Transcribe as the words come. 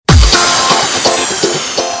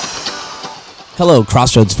Hello,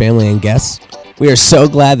 Crossroads family and guests. We are so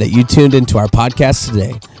glad that you tuned into our podcast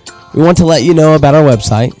today. We want to let you know about our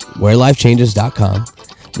website, wherelifechanges.com.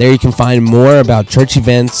 There you can find more about church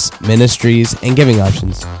events, ministries, and giving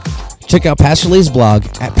options. Check out Pastor Lee's blog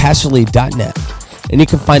at pastorlee.net. And you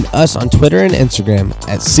can find us on Twitter and Instagram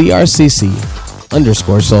at crcc_social.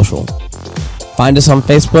 Find us on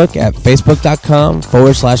Facebook at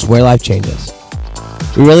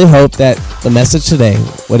facebook.com/wherelifechanges. We really hope that the message today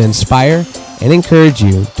would inspire and encourage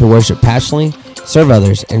you to worship passionately, serve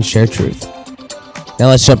others, and share truth. Now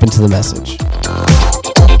let's jump into the message.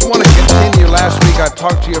 I want to continue. Last week I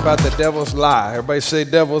talked to you about the devil's lie. Everybody say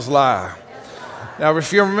devil's lie. Now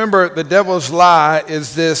if you remember, the devil's lie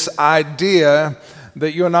is this idea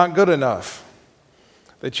that you're not good enough,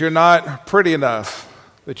 that you're not pretty enough,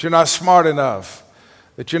 that you're not smart enough,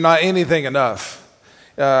 that you're not anything enough.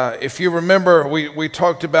 If you remember, we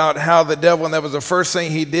talked about how the devil, and that was the first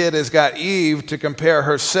thing he did, is got Eve to compare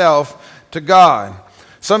herself to God.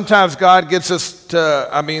 Sometimes God gets us to,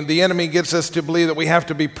 the enemy gets us to believe that we have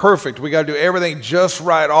to be perfect. We got to do everything just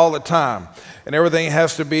right all the time. And everything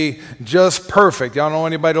has to be just perfect. Y'all know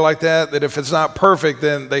anybody like that? That if it's not perfect,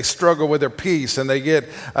 then they struggle with their peace and they get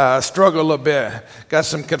struggle a little bit. Got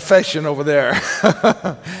some confession over there.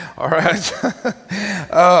 All right.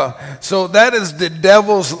 So that is the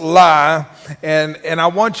devil's lie. And I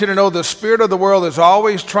want you to know the spirit of the world is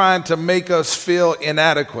always trying to make us feel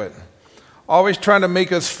inadequate. Always trying to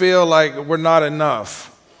make us feel like we're not enough.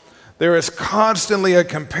 There is constantly a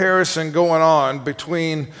comparison going on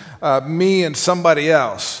between me and somebody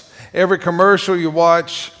else. Every commercial you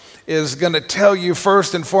watch is going to tell you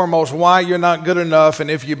first and foremost why you're not good enough, and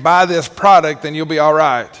if you buy this product, then you'll be all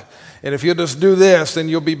right. And if you'll just do this, then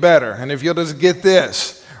you'll be better. And if you'll just get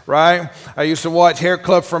this, right? I used to watch Hair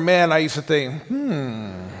Club for Men. I used to think,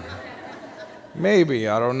 maybe,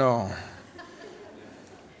 I don't know.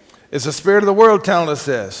 It's the spirit of the world telling us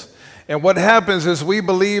this. And what happens is we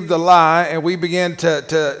believe the lie and we begin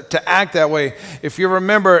to act that way. If you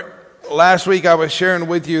remember, last week I was sharing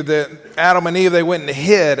with you that Adam and Eve, they went and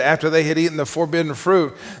hid after they had eaten the forbidden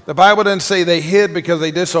fruit. The Bible doesn't say they hid because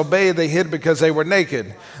they disobeyed. They hid because they were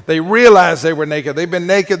naked. They realized they were naked. They've been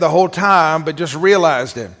naked the whole time, but just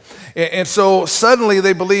realized it. And so suddenly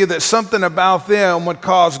they believed that something about them would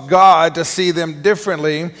cause God to see them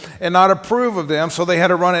differently and not approve of them, so they had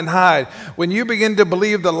to run and hide. When you begin to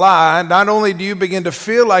believe the lie, not only do you begin to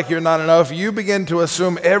feel like you're not enough, you begin to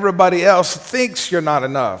assume everybody else thinks you're not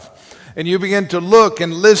enough. And you begin to look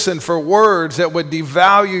and listen for words that would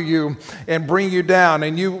devalue you and bring you down.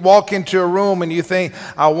 And you walk into a room and you think,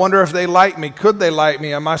 I wonder if they like me. Could they like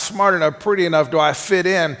me? Am I smart enough, pretty enough? Do I fit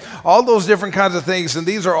in? All those different kinds of things. And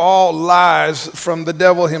these are all lies from the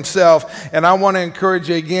devil himself. And I want to encourage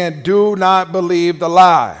you again, do not believe the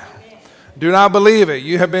lie. Do not believe it.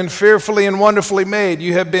 You have been fearfully and wonderfully made.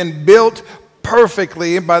 You have been built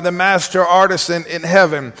perfectly by the master artisan in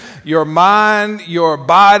heaven. Your mind, your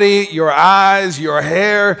body, your eyes, your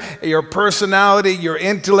hair, your personality, your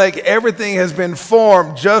intellect, everything has been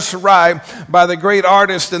formed just right by the great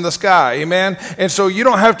artist in the sky. Amen. And so you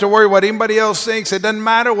don't have to worry what anybody else thinks. It doesn't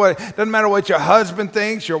matter what your husband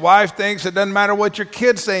thinks, your wife thinks. It doesn't matter what your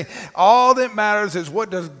kids think. All that matters is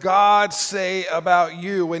what does God say about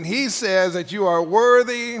you. When he says that you are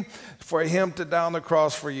worthy for him to die on the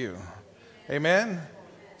cross for you. Amen?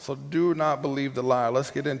 So do not believe the lie.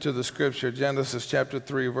 Let's get into the scripture. Genesis chapter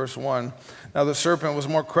 3, verse 1. Now the serpent was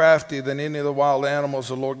more crafty than any of the wild animals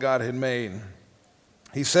the Lord God had made.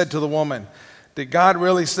 He said to the woman, did God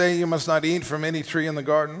really say you must not eat from any tree in the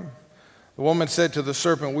garden? The woman said to the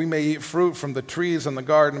serpent, we may eat fruit from the trees in the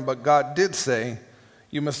garden, but God did say,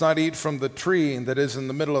 you must not eat from the tree that is in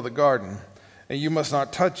the middle of the garden, and you must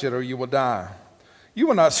not touch it or you will die. You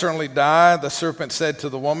will not certainly die, the serpent said to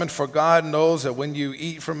the woman, for God knows that when you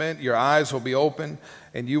eat from it, your eyes will be open,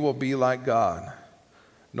 and you will be like God,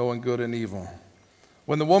 knowing good and evil.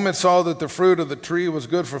 When the woman saw that the fruit of the tree was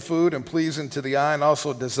good for food and pleasing to the eye and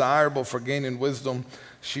also desirable for gaining wisdom,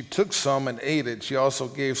 she took some and ate it. She also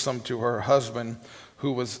gave some to her husband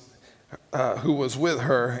who was with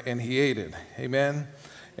her, and he ate it. Amen?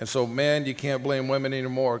 And so, man, you can't blame women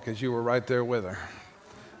anymore because you were right there with her.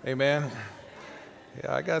 Amen?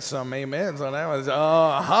 Yeah, I got some amens on that one.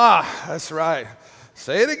 That's right.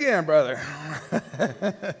 Say it again, brother.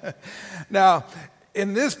 Now,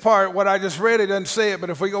 in this part, what I just read, it doesn't say it, but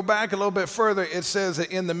if we go back a little bit further, it says that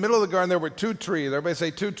in the middle of the garden there were two trees. Everybody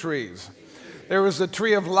say two trees. There was the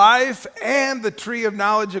tree of life and the tree of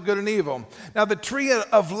knowledge of good and evil. Now, the tree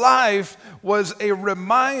of life was a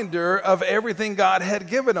reminder of everything God had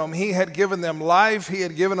given them. He had given them life. He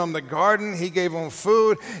had given them the garden. He gave them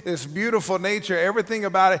food, this beautiful nature, everything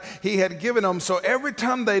about it He had given them. So every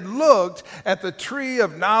time they looked at the tree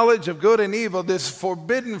of knowledge of good and evil, this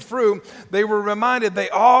forbidden fruit, they were reminded they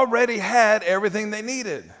already had everything they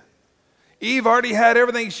needed. Eve already had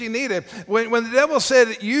everything she needed. When the devil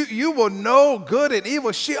said, you will know good and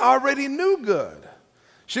evil, she already knew good.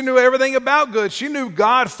 She knew everything about good. She knew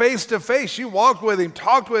God face to face. She walked with Him,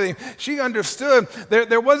 talked with Him. She understood.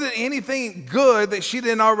 There wasn't anything good that she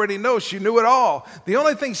didn't already know. She knew it all. The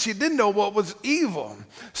only thing she didn't know what was evil.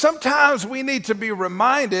 Sometimes we need to be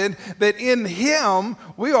reminded that in Him,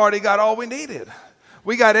 we already got all we needed.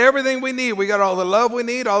 We got everything we need. We got all the love we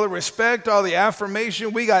need, all the respect, all the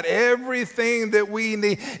affirmation. We got everything that we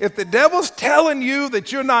need. If the devil's telling you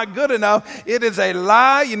that you're not good enough, it is a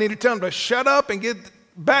lie. You need to tell him to shut up and get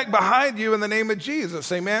back behind you in the name of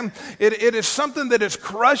Jesus. Amen. It is something that is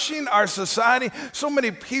crushing our society. So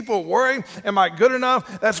many people worry, am I good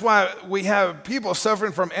enough? That's why we have people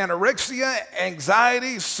suffering from anorexia,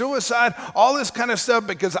 anxiety, suicide, all this kind of stuff,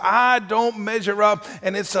 because I don't measure up,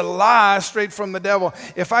 and it's a lie straight from the devil.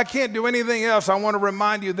 If I can't do anything else, I want to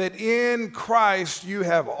remind you that in Christ you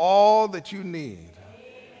have all that you need.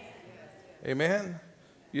 Amen.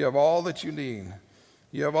 You have all that you need.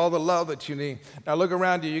 You have all the love that you need. Now look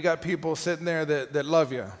around you. You got people sitting there that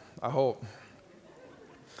love you, I hope.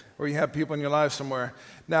 Or you have people in your life somewhere.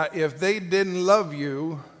 Now, if they didn't love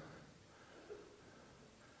you,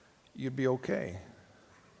 you'd be okay.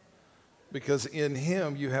 Because in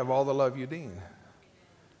Him, you have all the love you need.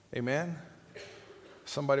 Amen?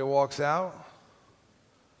 Somebody walks out.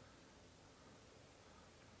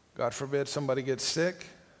 God forbid somebody gets sick.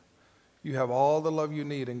 You have all the love you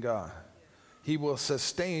need in God. He will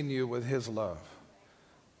sustain you with His love.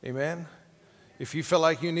 Amen? If you feel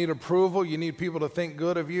like you need approval, you need people to think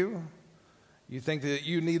good of you, you think that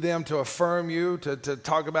you need them to affirm you, to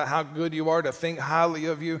talk about how good you are, to think highly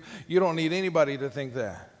of you, you don't need anybody to think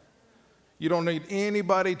that. You don't need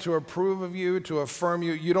anybody to approve of you, to affirm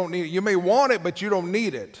you. You don't need it. You may want it, but you don't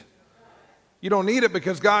need it. You don't need it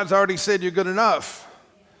because God's already said you're good enough.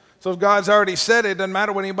 So if God's already said it, it doesn't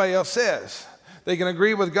matter what anybody else says. They can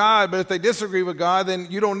agree with God, but if they disagree with God, then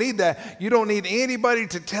you don't need that. You don't need anybody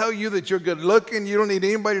to tell you that you're good looking. You don't need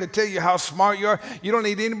anybody to tell you how smart you are. You don't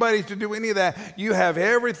need anybody to do any of that. You have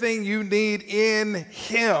everything you need in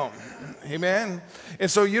Him. Amen? And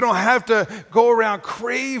so you don't have to go around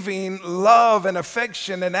craving love and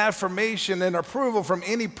affection and affirmation and approval from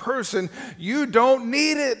any person. You don't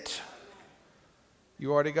need it.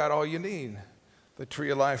 You already got all you need. The tree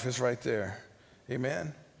of life is right there.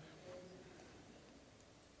 Amen?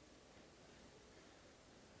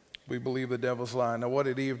 We believe the devil's lie. Now, what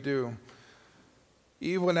did Eve do?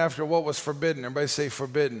 Eve went after what was forbidden. Everybody say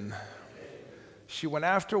forbidden. She went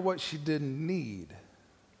after what she didn't need.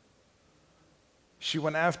 She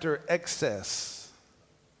went after excess.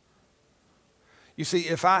 You see,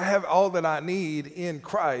 if I have all that I need in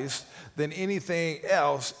Christ, then anything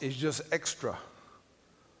else is just extra.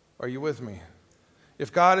 Are you with me?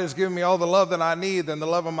 If God has given me all the love that I need, then the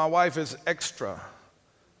love of my wife is extra.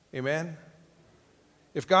 Amen?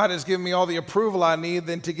 If God has given me all the approval I need,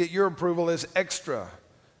 then to get your approval is extra.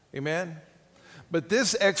 Amen? But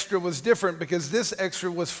this extra was different because this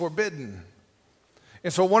extra was forbidden.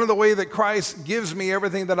 And so one of the ways that Christ gives me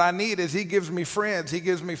everything that I need is He gives me friends. He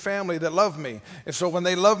gives me family that love me. And so when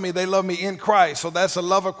they love me in Christ. So that's the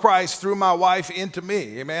love of Christ through my wife into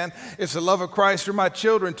me. Amen? It's the love of Christ through my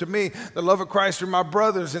children to me. The love of Christ through my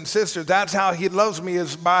brothers and sisters. That's how He loves me,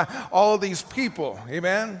 is by all these people.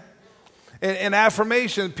 Amen? And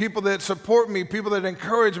affirmation, people that support me, people that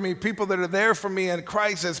encourage me, people that are there for me in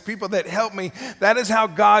crisis, people that help me. That is how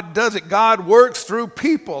God does it. God works through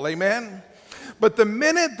people, amen? But the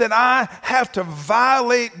minute that I have to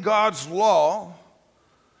violate God's law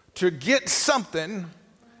to get something,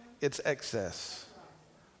 it's excess.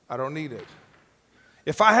 I don't need it.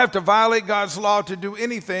 If I have to violate God's law to do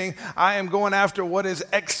anything, I am going after what is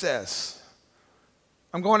excess.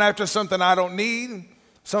 I'm going after something I don't need.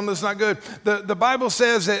 Something that's not good. The Bible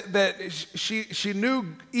says that she knew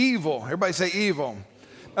evil. Everybody say evil.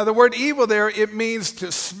 Now the word evil there, it means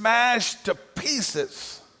to smash to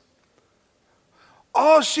pieces.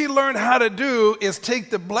 All she learned how to do is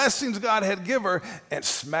take the blessings God had given her and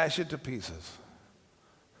smash it to pieces.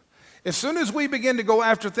 As soon as we begin to go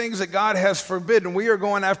after things that God has forbidden, we are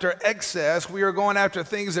going after excess. We are going after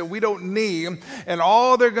things that we don't need. And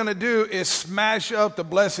all they're going to do is smash up the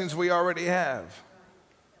blessings we already have.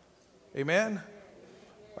 Amen?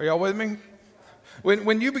 Are y'all with me?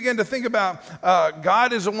 When you begin to think about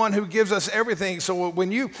God is the one who gives us everything. So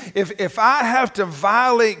if I have to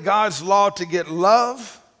violate God's law to get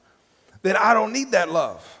love, then I don't need that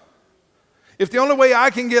love. If the only way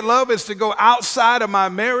I can get love is to go outside of my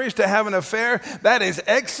marriage to have an affair, that is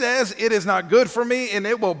excess. It is not good for me, and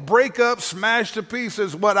it will break up, smash to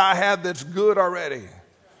pieces what I have that's good already.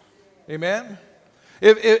 Amen?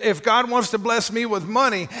 If God wants to bless me with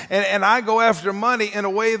money and I go after money in a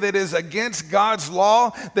way that is against God's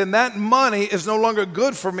law, then that money is no longer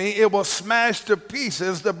good for me. It will smash to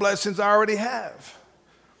pieces the blessings I already have.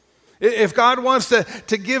 If God wants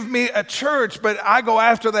to give me a church, but I go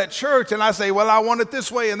after that church and I say, well, I want it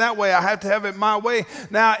this way and that way, I have to have it my way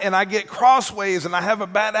now, and I get crossways and I have a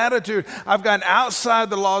bad attitude, I've gotten outside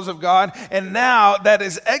the laws of God, and now that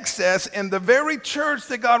is excess, and the very church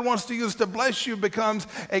that God wants to use to bless you becomes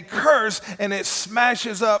a curse, and it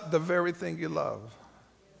smashes up the very thing you love.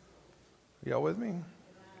 Y'all with me?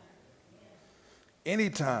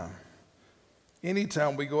 Anytime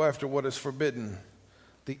we go after what is forbidden,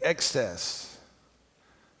 the excess.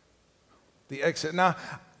 Now,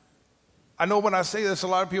 I know when I say this, a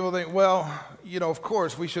lot of people think, well, of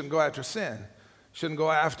course, we shouldn't go after sin. Shouldn't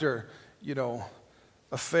go after,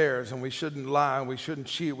 affairs, and we shouldn't lie, and we shouldn't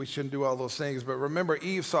cheat, we shouldn't do all those things. But remember,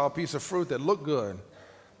 Eve saw a piece of fruit that looked good.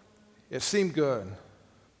 It seemed good.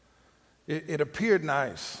 It appeared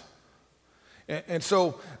nice. And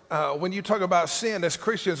so when you talk about sin, as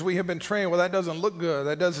Christians, we have been trained, well, that doesn't look good.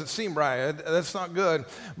 That doesn't seem right. That's not good.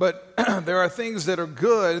 But there are things that are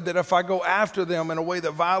good that if I go after them in a way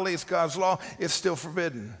that violates God's law, it's still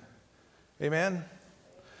forbidden. Amen?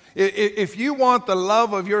 If you want the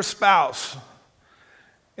love of your spouse,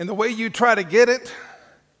 and the way you try to get it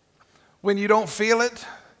when you don't feel it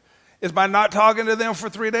is by not talking to them for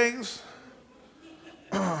 3 days,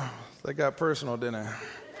 that got personal, didn't I?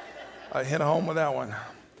 I hit home with that one.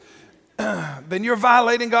 Then you're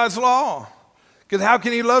violating God's law. Because how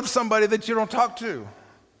can you love somebody that you don't talk to?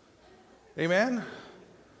 Amen?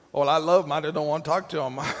 Well, I love them. I just don't want to talk to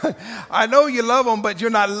them. I know you love them, but you're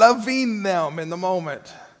not loving them in the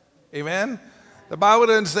moment. Amen? The Bible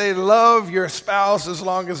doesn't say love your spouse as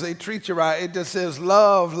long as they treat you right. It just says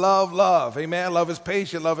love, love, love. Amen? Love is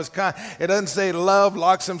patient. Love is kind. It doesn't say love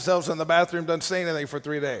locks themselves in the bathroom, doesn't say anything for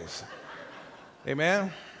 3 days.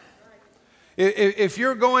 Amen? If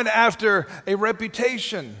you're going after a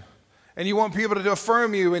reputation and you want people to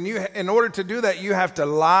affirm you, and in order to do that, you have to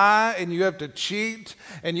lie and you have to cheat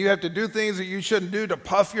and you have to do things that you shouldn't do to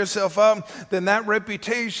puff yourself up, then that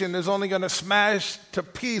reputation is only going to smash to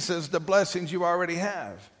pieces the blessings you already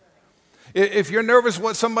have. If you're nervous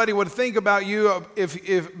what somebody would think about you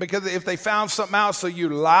because if they found something out, so you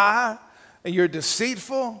lie and you're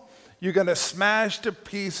deceitful, you're going to smash to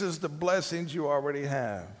pieces the blessings you already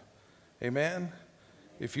have. Amen?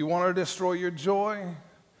 If you want to destroy your joy,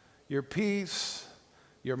 your peace,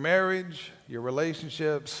 your marriage, your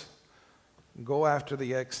relationships, go after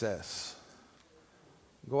the excess.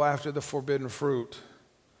 Go after the forbidden fruit.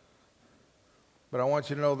 But I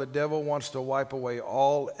want you to know the devil wants to wipe away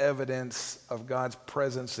all evidence of God's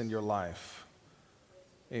presence in your life.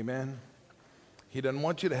 Amen? He doesn't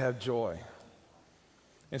want you to have joy.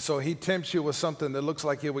 And so he tempts you with something that looks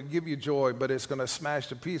like it would give you joy, but it's going to smash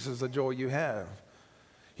to pieces the joy you have.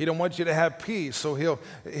 He don't want you to have peace, so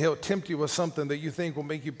he'll tempt you with something that you think will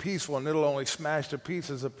make you peaceful, and it'll only smash to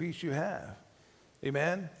pieces the peace you have.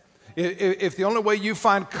 Amen? If the only way you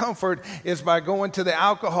find comfort is by going to the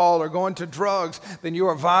alcohol or going to drugs, then you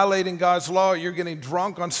are violating God's law. You're getting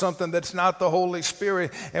drunk on something that's not the Holy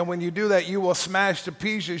Spirit. And when you do that, you will smash to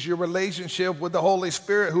pieces your relationship with the Holy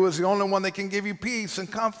Spirit, who is the only one that can give you peace and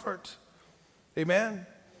comfort. Amen?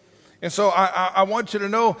 And so I want you to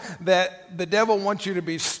know that the devil wants you to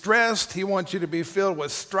be stressed. He wants you to be filled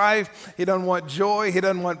with strife. He doesn't want joy. He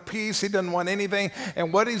doesn't want peace. He doesn't want anything.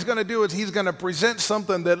 And what he's going to do is he's going to present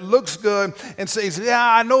something that looks good and says, yeah,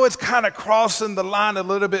 I know it's kind of crossing the line a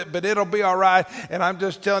little bit, but it'll be all right. And I'm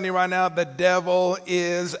just telling you right now, the devil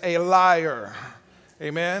is a liar.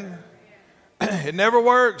 Amen? It never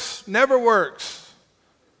works. Never works.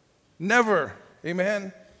 Never.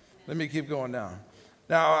 Amen? Let me keep going down.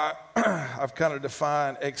 Now, I've kind of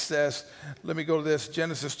defined excess. Let me go to this.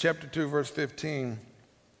 Genesis chapter 2, verse 15.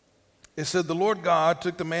 It said, the Lord God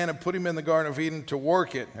took the man and put him in the Garden of Eden to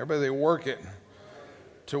work it. Everybody say, work it.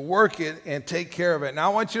 To work it and take care of it.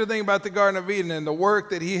 Now, I want you to think about the Garden of Eden and the work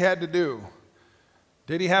that he had to do.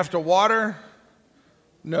 Did he have to water?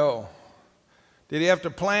 No. Did he have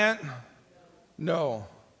to plant? No.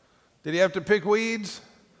 Did he have to pick weeds?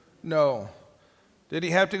 No. Did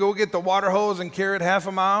he have to go get the water hose and carry it half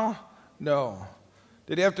a mile? No.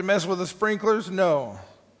 Did he have to mess with the sprinklers? No.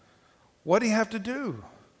 What did he have to do?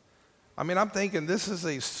 I mean, I'm thinking this is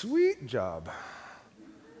a sweet job.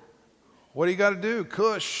 What do you got to do?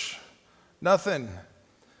 Cush. Nothing.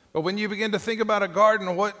 But when you begin to think about a garden,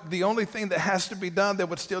 the only thing that has to be done that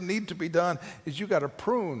would still need to be done is you got to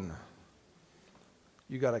prune.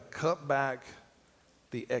 You got to cut back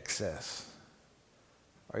the excess.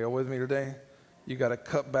 Are y'all with me today? You got to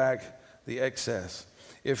cut back the excess.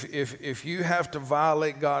 If you have to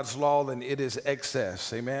violate God's law, then it is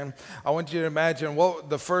excess. Amen. I want you to imagine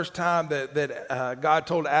the first time that God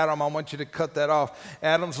told Adam, I want you to cut that off.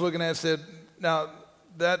 Adam's looking at it and said, now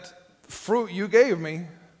that fruit you gave me,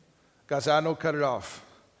 God said, I know, cut it off.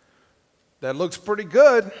 That looks pretty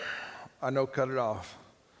good. I know, cut it off.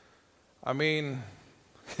 I mean,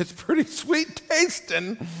 it's pretty sweet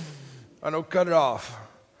tasting. I know, cut it off.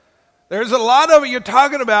 There's a lot of it you're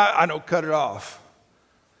talking about. I know, cut it off.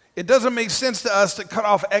 It doesn't make sense to us to cut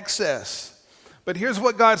off excess. But here's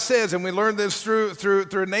what God says, and we learn this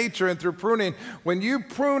through nature and through pruning. When you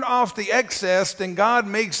prune off the excess, then God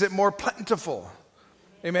makes it more plentiful.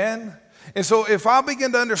 Amen? And so if I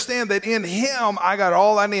begin to understand that in Him, I got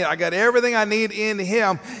all I need. I got everything I need in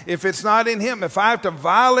Him. If it's not in Him, if I have to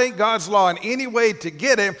violate God's law in any way to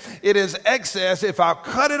get it, it is excess. If I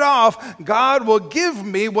cut it off, God will give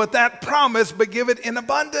me what that promised, but give it in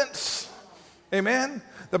abundance. Amen?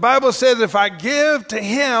 The Bible says if I give to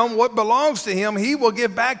Him what belongs to Him, He will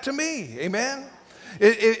give back to me. Amen?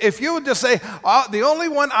 If you would just say, the only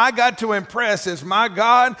one I got to impress is my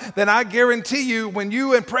God, then I guarantee you when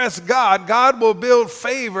you impress God, God will build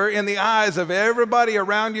favor in the eyes of everybody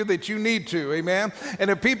around you that you need to. Amen? And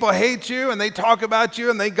if people hate you and they talk about you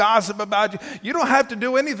and they gossip about you, you don't have to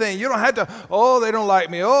do anything. You don't have to, they don't like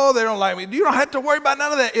me. Oh, they don't like me. You don't have to worry about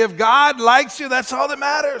none of that. If God likes you, that's all that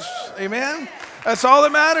matters. Amen? That's all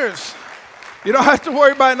that matters. You don't have to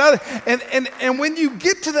worry about nothing. And when you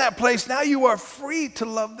get to that place, now you are free to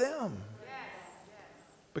love them.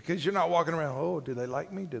 Because you're not walking around, do they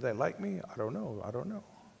like me? Do they like me? I don't know.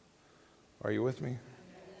 Are you with me?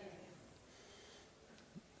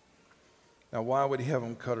 Now, why would He have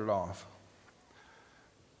them cut it off?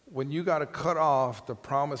 When you got to cut off the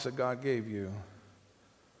promise that God gave you,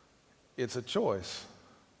 it's a choice.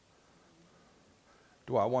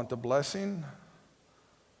 Do I want the blessing?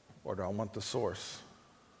 Or do I want the source?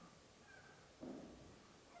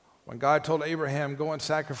 When God told Abraham, go and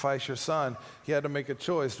sacrifice your son, he had to make a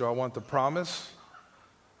choice. Do I want the promise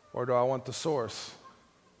or do I want the source?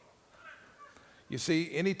 You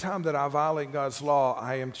see, anytime that I violate God's law,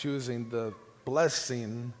 I am choosing the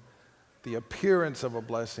blessing, the appearance of a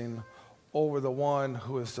blessing, over the one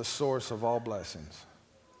who is the source of all blessings.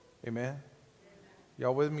 Amen?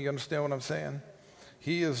 Y'all with me? You understand what I'm saying?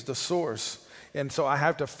 He is the source. And so I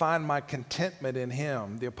have to find my contentment in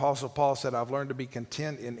Him. The Apostle Paul said, I've learned to be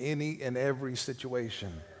content in any and every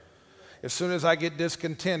situation. As soon as I get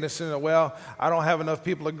discontent, I don't have enough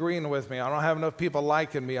people agreeing with me. I don't have enough people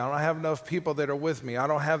liking me. I don't have enough people that are with me. I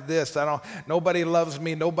don't have this. Nobody loves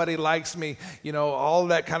me. Nobody likes me. All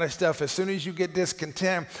that kind of stuff. As soon as you get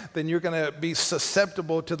discontent, then you're going to be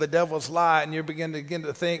susceptible to the devil's lie, and you begin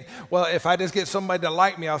to think, well, if I just get somebody to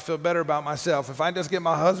like me, I'll feel better about myself. If I just get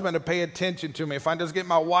my husband to pay attention to me, if I just get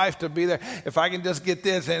my wife to be there, if I can just get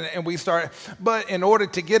this, and we start. But in order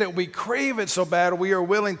to get it, we crave it so bad, we are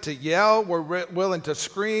willing to yell. We're willing to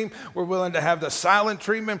scream. We're willing to have the silent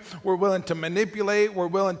treatment. We're willing to manipulate. We're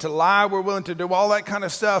willing to lie. We're willing to do all that kind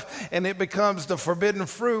of stuff. And it becomes the forbidden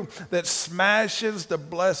fruit that smashes the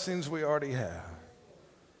blessings we already have.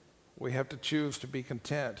 We have to choose to be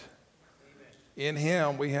content. In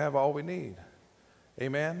Him, we have all we need.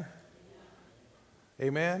 Amen?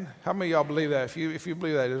 Amen? How many of y'all believe that? If you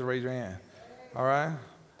believe that, just raise your hand. All right?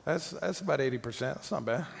 That's about 80%. That's not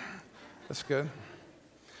bad. That's good.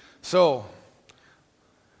 So,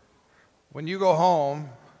 when you go home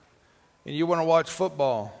and you want to watch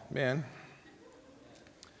football, man,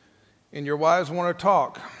 and your wives want to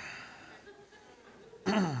talk,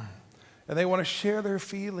 and they want to share their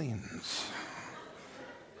feelings,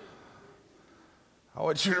 I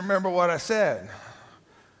want you to remember what I said.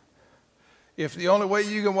 If the only way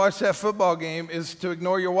you can watch that football game is to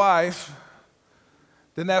ignore your wife,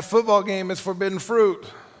 then that football game is forbidden fruit.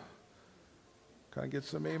 Can I get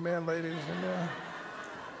some amen, ladies, in there?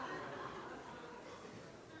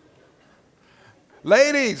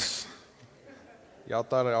 Ladies! Y'all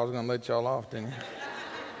thought I was going to let y'all off, didn't you?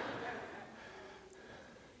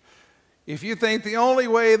 If you think the only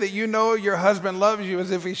way that you know your husband loves you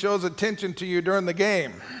is if he shows attention to you during the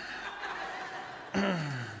game.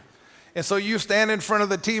 And so you stand in front of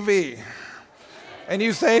the TV and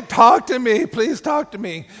you say, talk to me, please talk to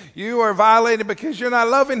me, you are violating because you're not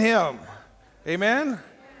loving him. Amen?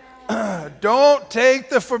 Don't take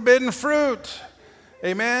the forbidden fruit.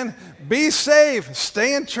 Amen? Be safe.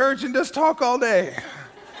 Stay in church and just talk all day.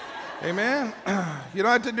 Amen? You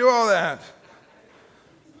don't have to do all that.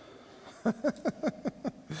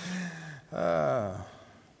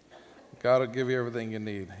 God will give you everything you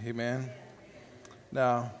need. Amen?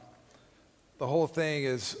 Now, the whole thing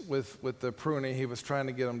is with the pruning, he was trying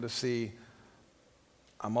to get them to see,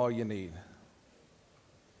 I'm all you need.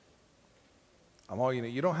 I'm all you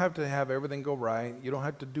need. You don't have to have everything go right. You don't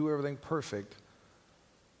have to do everything perfect.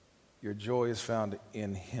 Your joy is found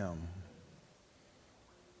in him.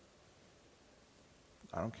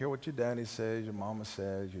 I don't care what your daddy says, your mama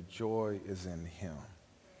says, your joy is in him.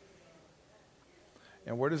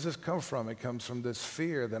 And where does this come from? It comes from this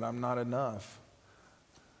fear that I'm not enough.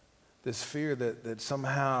 This fear that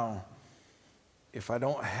somehow, if I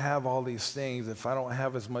don't have all these things, if I don't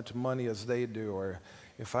have as much money as they do, or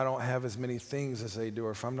if I don't have as many things as they do, or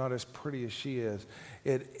if I'm not as pretty as she is,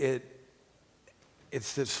 it's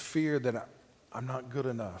this fear that I'm not good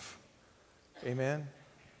enough. Amen?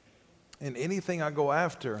 And anything I go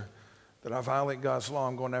after that I violate God's law,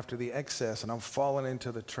 I'm going after the excess, and I'm falling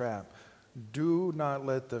into the trap. Do not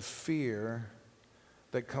let the fear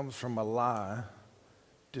that comes from a lie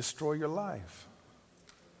destroy your life.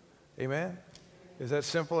 Amen? Is that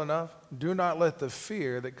simple enough? Do not let the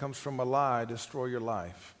fear that comes from a lie destroy your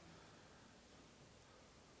life.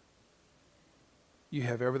 You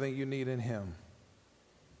have everything you need in him.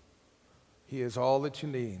 He is all that you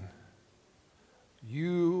need.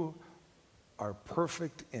 You are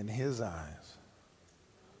perfect in his eyes.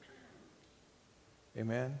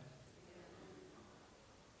 Amen?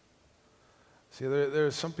 See, there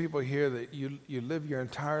are some people here that you live your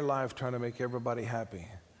entire life trying to make everybody happy.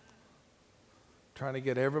 Trying to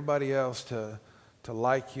get everybody else to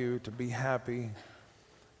like you, to be happy.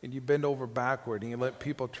 And you bend over backward and you let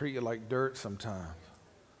people treat you like dirt sometimes.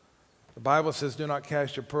 The Bible says, do not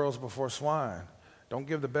cast your pearls before swine. Don't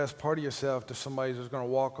give the best part of yourself to somebody who's going to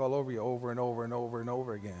walk all over you over and over and over and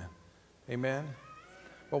over again. Amen?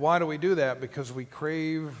 But why do we do that? Because we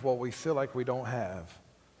crave what we feel like we don't have.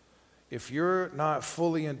 If you're not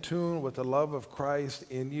fully in tune with the love of Christ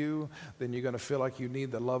in you, then you're going to feel like you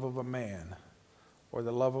need the love of a man or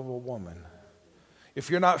the love of a woman. If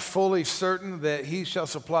you're not fully certain that he shall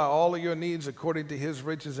supply all of your needs according to his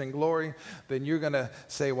riches and glory, then you're going to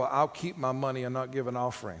say, well, I'll keep my money and not give an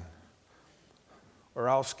offering. Or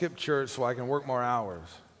I'll skip church so I can work more hours.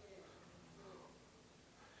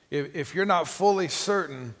 If you're not fully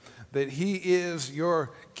certain that he is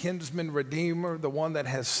your kinsman redeemer, the one that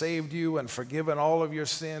has saved you and forgiven all of your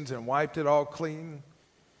sins and wiped it all clean,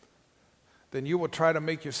 then you will try to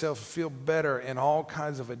make yourself feel better in all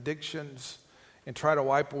kinds of addictions and try to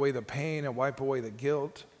wipe away the pain and wipe away the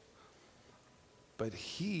guilt. But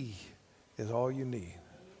he is all you need.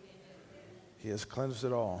 He has cleansed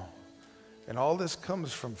it all. And all this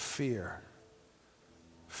comes from fear.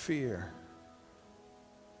 Fear.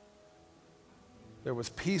 There was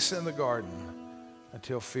peace in the garden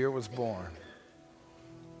until fear was born.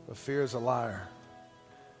 But fear is a liar.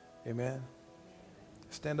 Amen?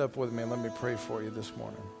 Stand up with me and let me pray for you this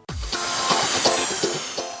morning.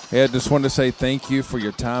 Hey, I just wanted to say thank you for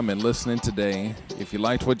your time and listening today. If you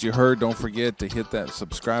liked what you heard, don't forget to hit that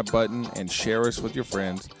subscribe button and share us with your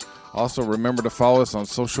friends. Also, remember to follow us on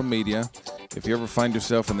social media. If you ever find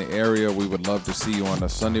yourself in the area, we would love to see you on a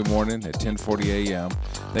Sunday morning at 10:40 a.m.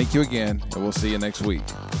 Thank you again, and we'll see you next week.